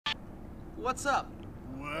What's up?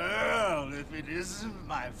 Well, if it isn't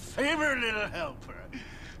my favorite little helper.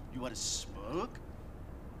 You want to smoke?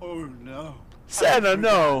 Oh, no. Santa,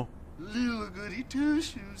 no. Little goody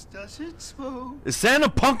two-shoes doesn't smoke. Is Santa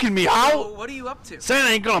punking me out? So, what are you up to? Santa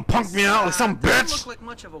ain't gonna punk me out like some Doesn't bitch. look like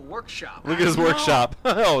much of a workshop. Look at his workshop.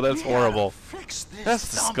 Oh, that's horrible. Fix this That's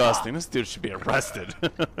disgusting. This dude should be arrested.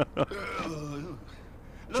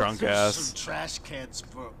 Drunk ass. Some trash cans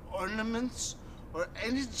for ornaments or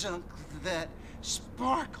any junk that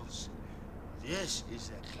sparkles. This is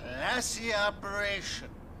a classy operation.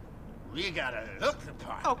 We gotta look the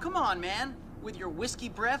part. Oh, come on, man. With your whiskey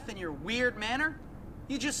breath and your weird manner?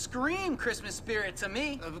 You just scream Christmas spirit to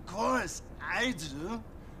me. Of course, I do.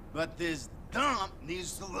 But this dump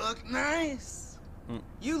needs to look nice.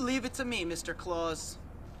 You leave it to me, Mr. Claus.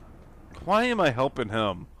 Why am I helping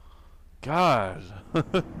him? God.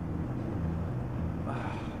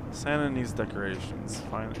 Santa needs decorations.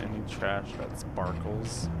 Find any trash that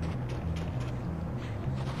sparkles.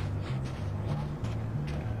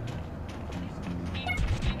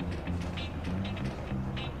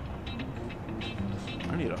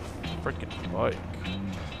 I need a freaking bike.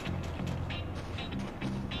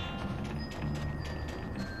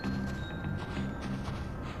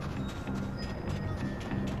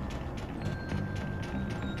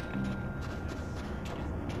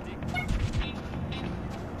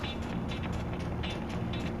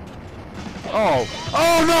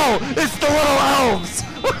 Oh no! It's the little elves!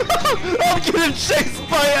 I'm getting chased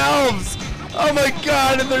by elves! Oh my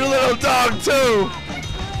god, and their little dog too!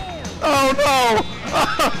 Oh no!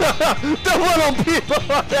 The little people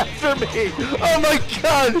are after me! Oh my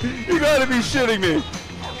god! You gotta be shitting me!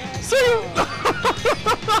 See?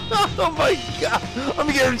 Oh my god!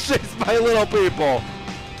 I'm getting chased by little people!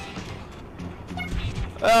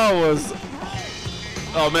 That was...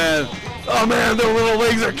 Oh man! Oh man, their little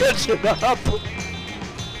legs are catching up!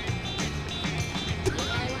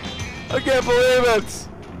 I can't believe it!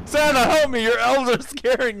 Santa, help me! Your elves are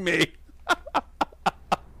scaring me!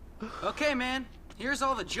 Okay, man. Here's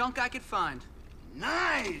all the junk I could find.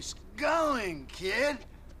 Nice going, kid.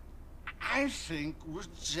 I think we're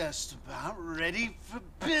just about ready for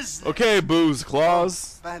business. Okay, Booze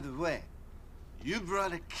Claus. By the way, you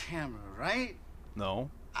brought a camera, right? No.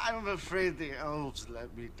 I'm afraid the elves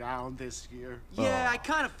let me down this year. Yeah, I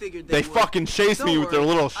kind of figured They would. fucking chased Don't me with their worry,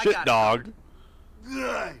 little I shit got it dog.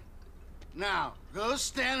 Good. Now, go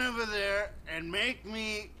stand over there and make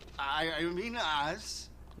me, I mean us,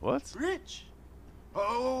 What? rich. Ho,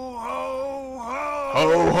 ho, ho!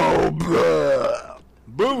 Ho ho blah.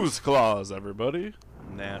 Booze Claus, everybody.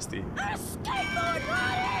 Nasty.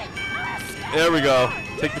 There we go.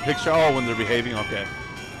 Take the picture. Oh, when they're behaving. Okay.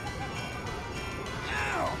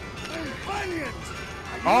 Ow! Bunions!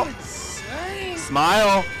 Are Oh. you insane?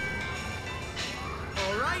 Smile.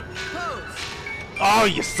 All right, pose. Oh,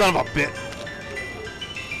 you son of a bitch.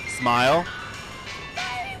 Smile.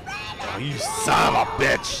 Oh, you son of a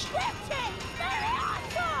bitch.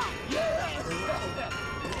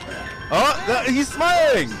 Oh, he's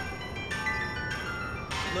smiling.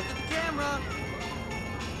 Look at the camera.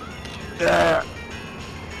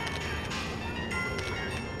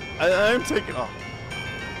 I'm taking off.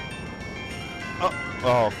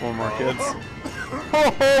 Oh, 4 more kids.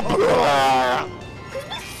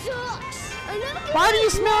 Why do you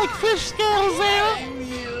smell like fish scales,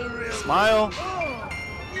 Anna? Smile.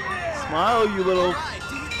 Smile, you little... All right,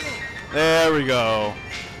 do you think? There we go.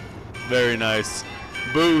 Very nice.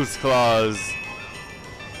 Booze Claus.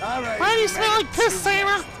 All right, Why do you smell like piss,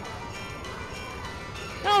 Santa?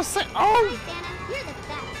 No, Santa, you're the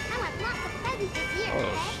best. I want lots of presents this year, okay?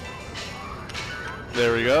 Oh,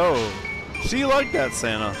 there we go. She liked that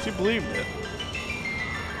Santa. She believed it.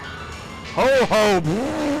 Ho ho!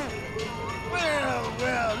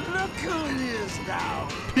 Well, look who it is now.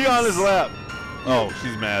 Pee on his lap. Oh,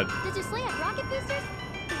 she's mad. Does your sleigh have rocket boosters?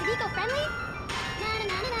 Is it eco-friendly?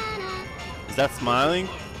 Na-na-na-na-na. Is that smiling?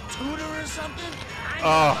 Tutor or something? I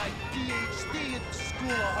Oh. my PhD at the School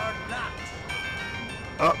of Hard Knocks.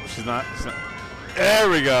 Oh, she's not. There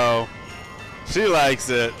we go. She likes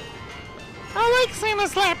it. I like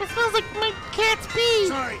Santa's lap. It smells like my cat's pee.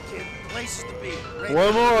 Sorry, kid. Places to be. Right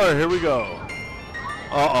One more. Here we go.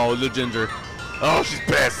 Uh-oh, the ginger. Oh, she's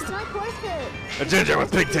pissed. It's like horse food. A ginger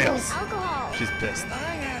with pigtails. Alcohol. She's pissed. I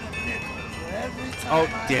had a nickel for every time Oh,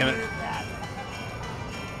 I damn it. heard that.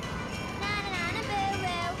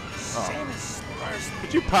 Na-na-na-na-boo-boo. Santa's thirsty.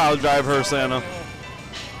 Could you pile drive her, Santa?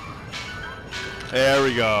 There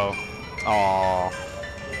we go. Aw.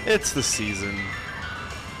 It's the season.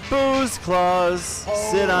 Booze Claus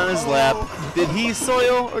sit on his lap. Did he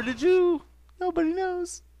soil or did you? Nobody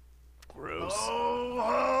knows. Gross. Oh,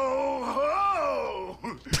 ho,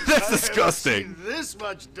 ho! That's I disgusting. haven't seen this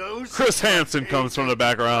much dose. Chris Hansen comes from the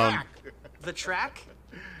background. The track?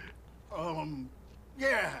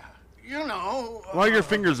 Yeah, you know. Why are your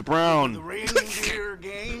fingers The brown? reindeer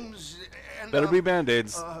games. And, Better be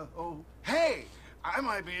Band-Aids. Hey, I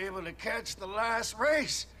might be able to catch the last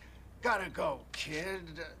race. Gotta go,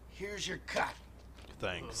 kid. Here's your cut.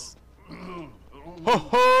 Thanks. Ho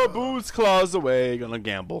ho, booze claws away. Gonna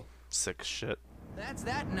gamble. Sick shit. That's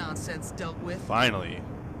that nonsense dealt with. Finally.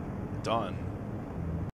 Done.